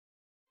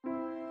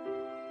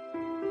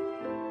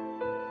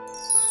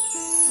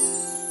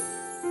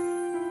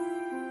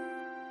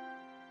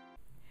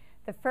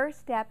The first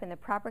step in the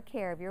proper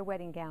care of your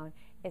wedding gown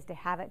is to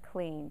have it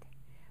cleaned.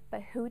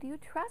 But who do you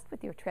trust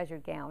with your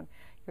treasured gown?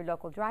 Your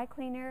local dry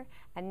cleaner,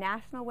 a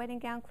national wedding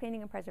gown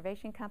cleaning and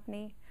preservation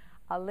company?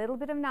 A little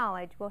bit of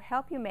knowledge will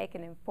help you make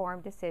an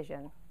informed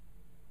decision.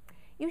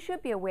 You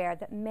should be aware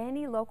that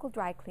many local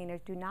dry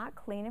cleaners do not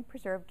clean and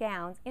preserve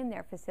gowns in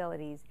their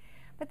facilities,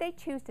 but they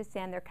choose to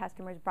send their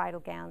customers' bridal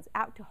gowns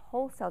out to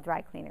wholesale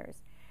dry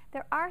cleaners.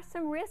 There are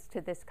some risks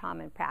to this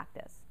common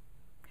practice.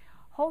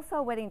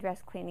 Wholesale wedding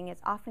dress cleaning is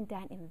often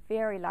done in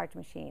very large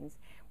machines,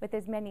 with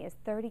as many as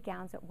 30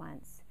 gowns at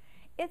once.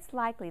 It's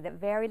likely that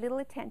very little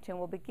attention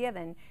will be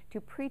given to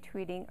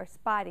pre-treating or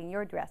spotting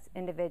your dress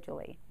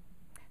individually.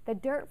 The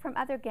dirt from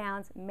other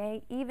gowns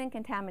may even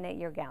contaminate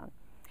your gown.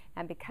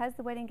 And because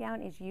the wedding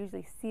gown is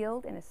usually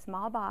sealed in a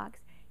small box,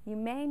 you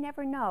may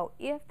never know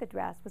if the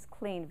dress was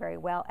cleaned very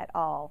well at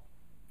all.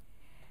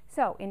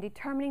 So, in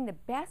determining the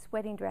best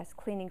wedding dress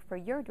cleaning for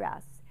your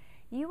dress,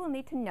 you will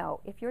need to know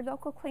if your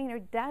local cleaner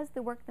does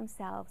the work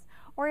themselves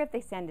or if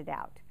they send it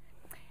out,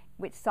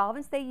 which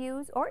solvents they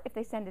use, or if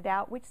they send it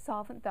out, which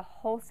solvent the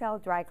wholesale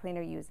dry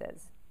cleaner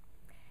uses.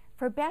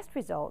 For best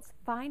results,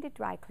 find a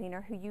dry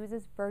cleaner who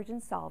uses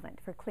virgin solvent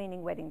for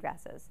cleaning wedding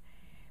dresses.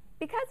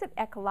 Because of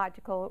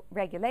ecological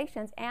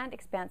regulations and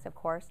expense, of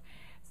course,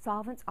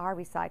 solvents are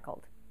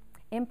recycled.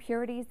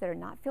 Impurities that are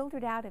not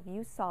filtered out of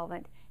used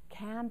solvent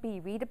can be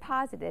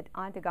redeposited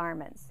onto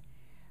garments.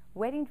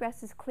 Wedding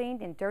dresses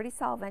cleaned in dirty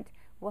solvent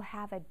will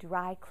have a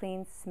dry,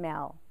 clean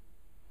smell.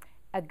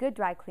 A good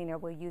dry cleaner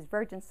will use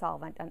virgin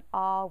solvent on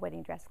all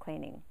wedding dress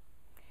cleaning.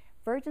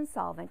 Virgin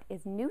solvent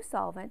is new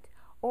solvent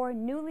or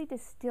newly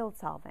distilled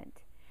solvent.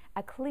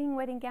 A clean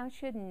wedding gown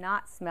should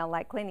not smell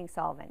like cleaning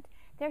solvent.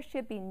 There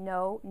should be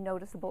no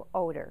noticeable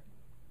odor.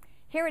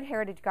 Here at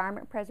Heritage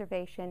Garment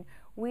Preservation,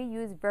 we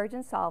use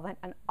virgin solvent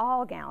on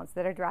all gowns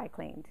that are dry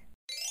cleaned.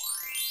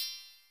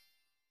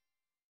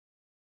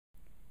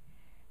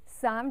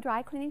 Some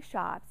dry cleaning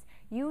shops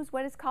use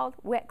what is called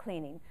wet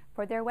cleaning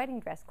for their wedding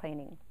dress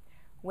cleaning.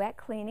 Wet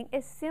cleaning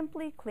is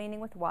simply cleaning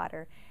with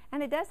water,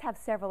 and it does have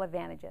several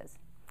advantages.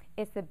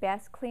 It's the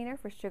best cleaner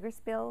for sugar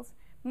spills,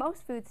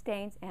 most food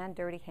stains, and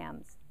dirty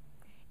hems.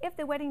 If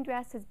the wedding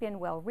dress has been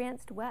well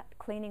rinsed, wet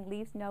cleaning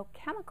leaves no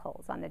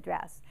chemicals on the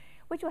dress,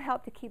 which will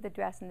help to keep the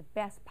dress in the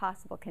best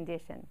possible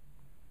condition.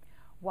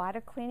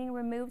 Water cleaning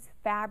removes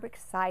fabric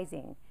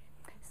sizing.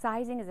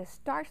 Sizing is a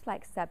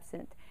starch-like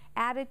substance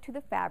added to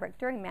the fabric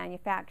during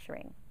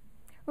manufacturing.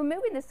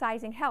 Removing the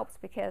sizing helps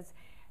because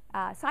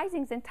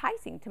sizing is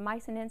enticing to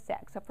mice and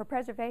insects, so for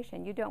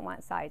preservation you don't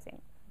want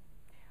sizing.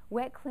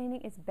 Wet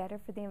cleaning is better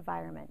for the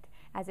environment,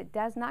 as it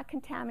does not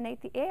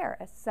contaminate the air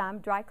as some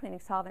dry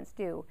cleaning solvents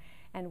do,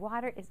 and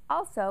water is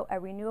also a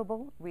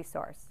renewable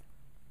resource.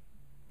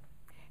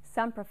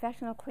 Some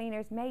professional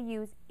cleaners may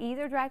use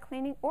either dry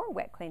cleaning or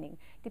wet cleaning,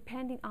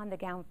 depending on the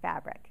gown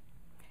fabric.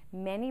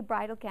 Many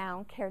bridal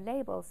gown care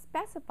labels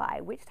specify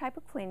which type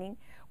of cleaning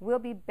will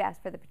be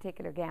best for the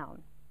particular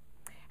gown.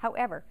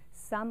 However,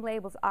 some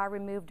labels are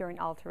removed during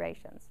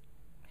alterations.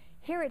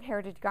 Here at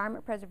Heritage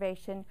Garment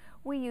Preservation,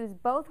 we use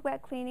both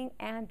wet cleaning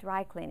and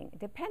dry cleaning,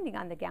 depending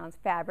on the gown's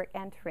fabric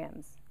and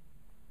trims.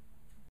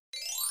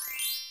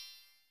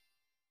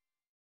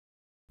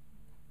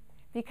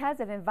 Because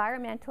of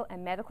environmental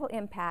and medical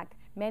impact,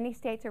 many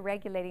states are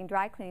regulating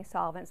dry cleaning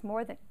solvents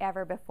more than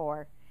ever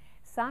before.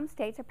 Some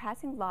states are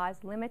passing laws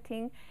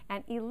limiting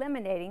and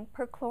eliminating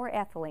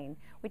perchloroethylene,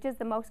 which is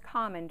the most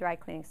common dry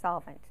cleaning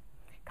solvent.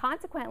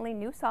 Consequently,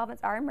 new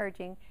solvents are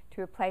emerging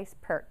to replace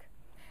perc.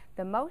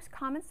 The most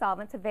common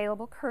solvents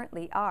available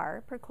currently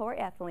are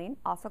perchloroethylene,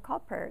 also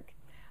called perc,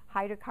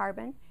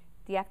 hydrocarbon,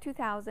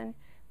 DF2000,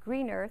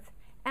 green earth,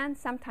 and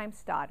sometimes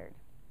Stoddard.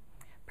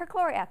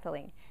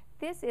 Perchloroethylene,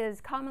 this is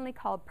commonly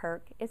called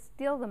perc, is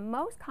still the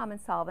most common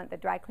solvent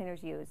that dry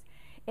cleaners use.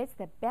 It's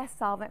the best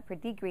solvent for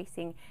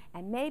degreasing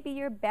and may be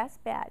your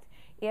best bet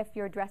if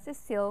your dress is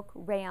silk,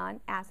 rayon,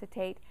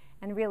 acetate,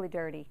 and really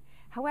dirty.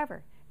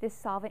 However, this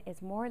solvent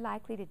is more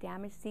likely to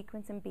damage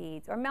sequins and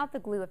beads or melt the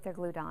glue if they're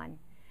glued on.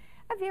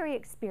 A very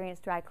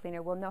experienced dry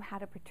cleaner will know how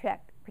to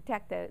protect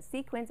the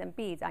sequins and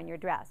beads on your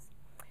dress.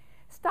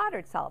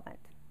 Stoddard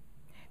solvent.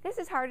 This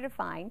is harder to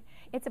find.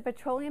 It's a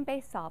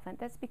petroleum-based solvent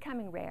that's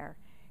becoming rare.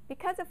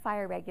 Because of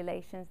fire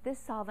regulations, this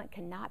solvent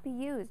cannot be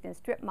used in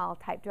strip mall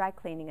type dry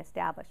cleaning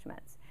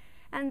establishments,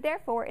 and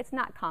therefore it's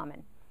not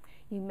common.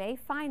 You may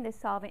find this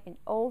solvent in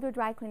older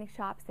dry cleaning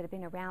shops that have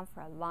been around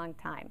for a long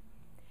time.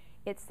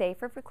 It's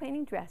safer for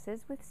cleaning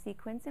dresses with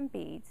sequins and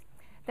beads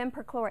than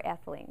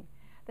perchloroethylene.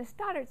 The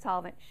Stoddard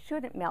solvent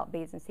shouldn't melt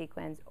beads and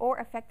sequins or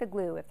affect the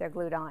glue if they're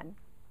glued on.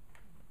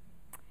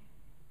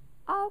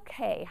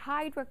 Okay,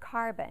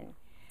 hydrocarbon.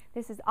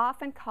 This is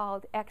often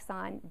called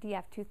Exxon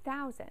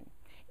DF2000.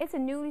 It's a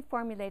newly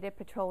formulated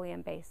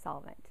petroleum-based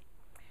solvent.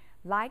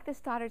 Like the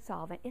Stoddard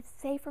solvent, it's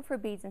safer for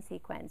beads and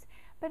sequins,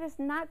 but it's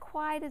not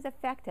quite as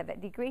effective at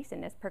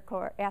degreasing as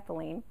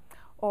perchloroethylene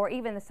or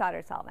even the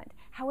Stoddard solvent.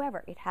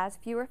 However, it has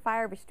fewer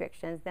fire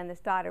restrictions than the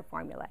Stoddard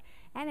formula,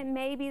 and it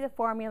may be the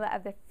formula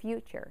of the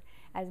future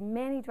as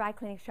many dry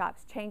cleaning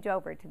shops change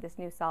over to this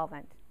new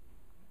solvent.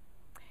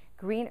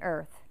 Green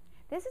Earth.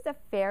 This is a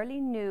fairly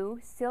new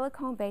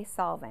silicone-based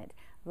solvent.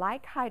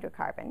 Like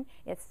hydrocarbon,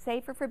 it's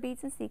safer for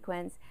beads and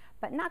sequins,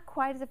 but not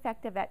quite as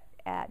effective at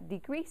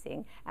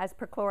degreasing as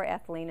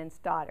perchloroethylene and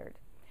Stoddard.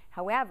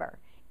 However,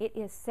 it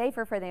is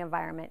safer for the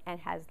environment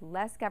and has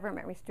less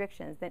government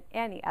restrictions than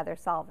any other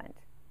solvent.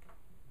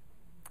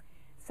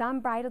 Some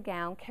bridal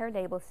gown care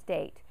labels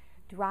state,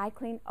 dry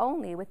clean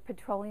only with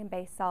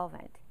petroleum-based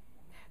solvent.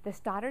 The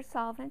Stoddard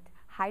solvent,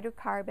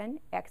 hydrocarbon,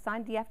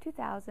 Exxon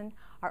DF2000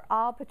 are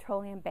all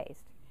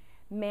petroleum-based.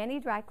 Many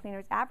dry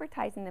cleaners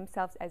advertising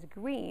themselves as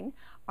green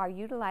are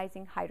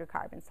utilizing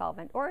hydrocarbon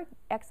solvent or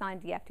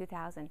Exxon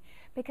DF2000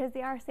 because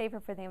they are safer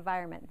for the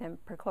environment than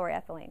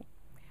perchloroethylene.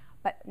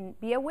 But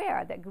be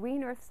aware that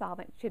Green Earth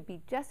solvent should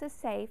be just as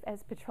safe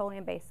as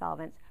petroleum-based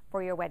solvents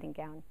for your wedding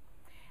gown.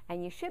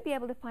 And you should be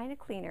able to find a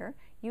cleaner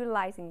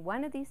utilizing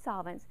one of these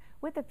solvents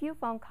with a few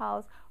phone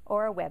calls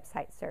or a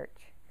website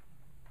search.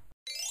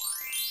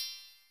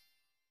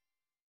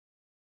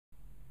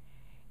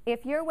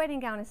 If your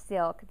wedding gown is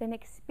silk, then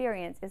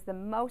experience is the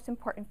most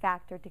important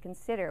factor to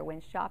consider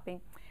when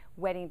shopping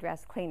wedding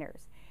dress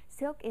cleaners.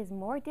 Silk is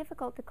more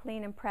difficult to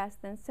clean and press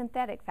than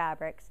synthetic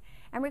fabrics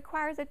and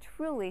requires a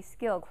truly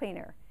skilled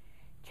cleaner.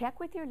 Check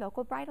with your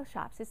local bridal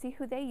shops to see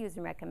who they use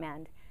and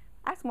recommend.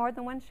 Ask more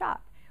than one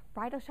shop.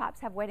 Bridal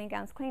shops have wedding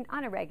gowns cleaned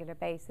on a regular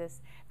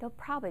basis. They'll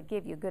probably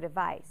give you good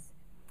advice.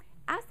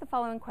 Ask the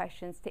following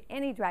questions to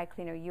any dry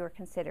cleaner you are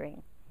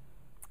considering.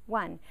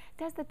 1.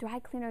 Does the dry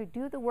cleaner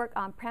do the work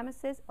on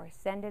premises or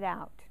send it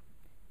out?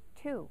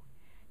 2.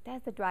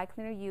 Does the dry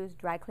cleaner use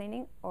dry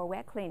cleaning or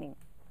wet cleaning?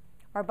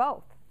 Or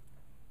both?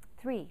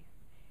 3.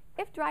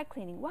 If dry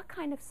cleaning, what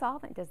kind of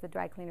solvent does the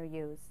dry cleaner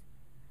use?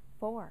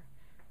 4.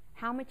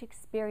 How much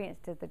experience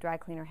does the dry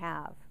cleaner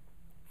have?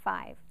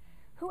 5.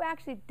 Who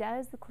actually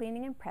does the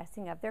cleaning and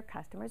pressing of their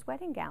customers'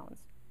 wedding gowns?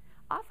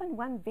 Often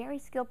one very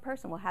skilled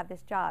person will have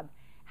this job.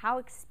 How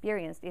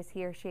experienced is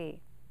he or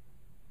she?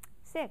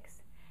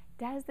 6.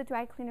 Does the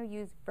dry cleaner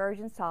use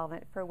virgin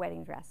solvent for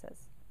wedding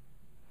dresses?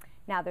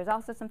 Now, there's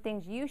also some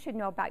things you should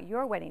know about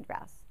your wedding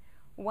dress.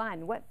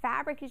 1. What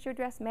fabric is your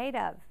dress made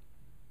of?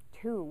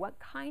 2. What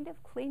kind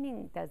of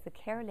cleaning does the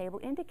care label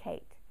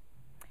indicate?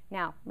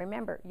 Now,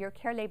 remember, your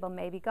care label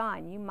may be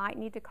gone. You might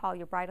need to call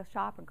your bridal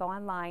shop or go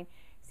online,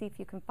 see if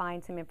you can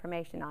find some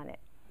information on it.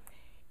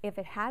 If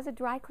it has a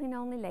dry clean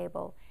only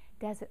label,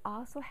 does it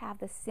also have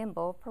the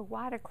symbol for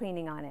water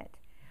cleaning on it?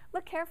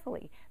 Look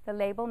carefully. The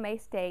label may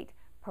state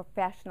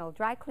professional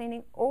dry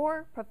cleaning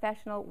or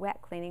professional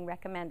wet cleaning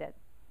recommended.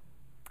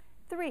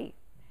 3.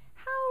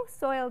 How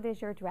soiled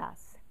is your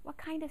dress? What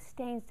kind of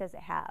stains does it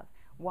have?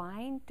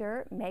 Wine,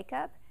 dirt,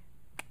 makeup?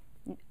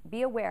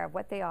 Be aware of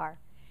what they are.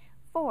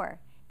 4.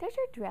 Does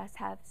your dress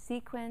have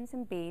sequins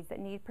and beads that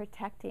need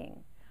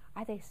protecting?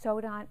 Are they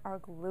sewed on or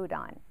glued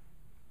on?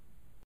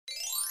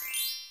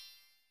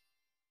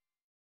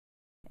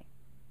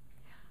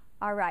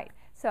 All right,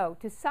 so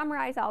to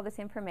summarize all this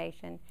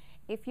information,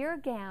 if your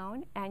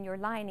gown and your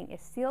lining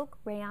is silk,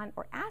 rayon,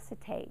 or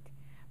acetate,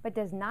 but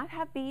does not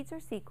have beads or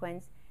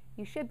sequins,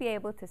 you should be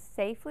able to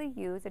safely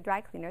use a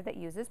dry cleaner that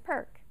uses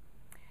perc.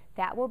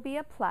 That will be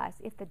a plus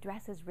if the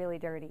dress is really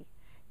dirty.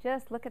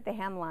 Just look at the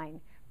hemline.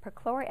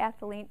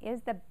 Perchloroethylene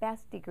is the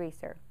best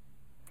degreaser.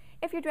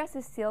 If your dress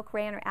is silk,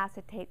 rayon, or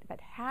acetate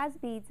but has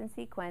beads and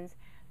sequins,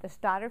 the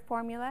Stoddard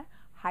formula,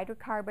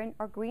 hydrocarbon,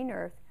 or Green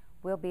Earth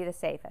will be the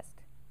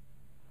safest.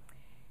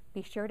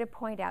 Be sure to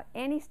point out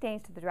any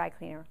stains to the dry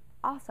cleaner.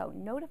 Also,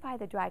 notify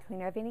the dry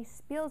cleaner of any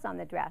spills on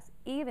the dress,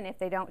 even if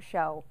they don't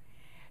show.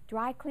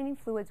 Dry cleaning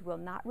fluids will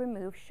not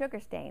remove sugar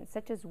stains,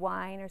 such as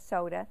wine or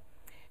soda,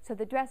 so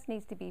the dress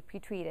needs to be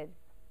pre-treated.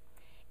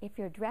 If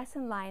your dress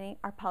and lining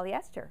are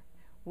polyester,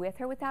 with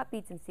or without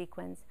beads and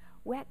sequins,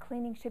 wet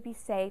cleaning should be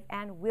safe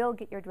and will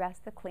get your dress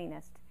the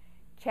cleanest.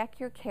 Check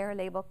your care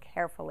label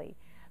carefully.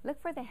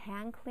 Look for the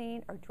hand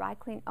clean or dry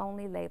clean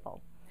only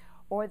label,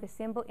 or the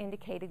symbol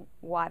indicating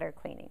water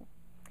cleaning.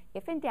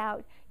 If in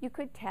doubt, you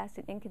could test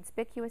an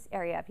inconspicuous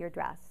area of your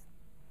dress.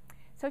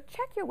 So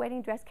check your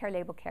wedding dress care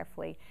label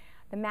carefully.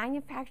 The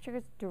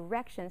manufacturer's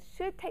directions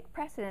should take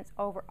precedence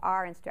over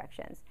our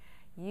instructions.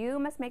 You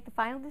must make the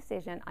final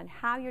decision on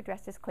how your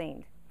dress is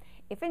cleaned.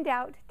 If in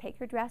doubt, take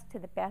your dress to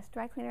the best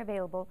dry cleaner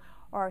available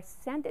or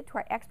send it to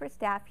our expert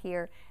staff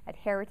here at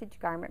Heritage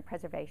Garment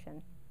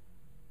Preservation.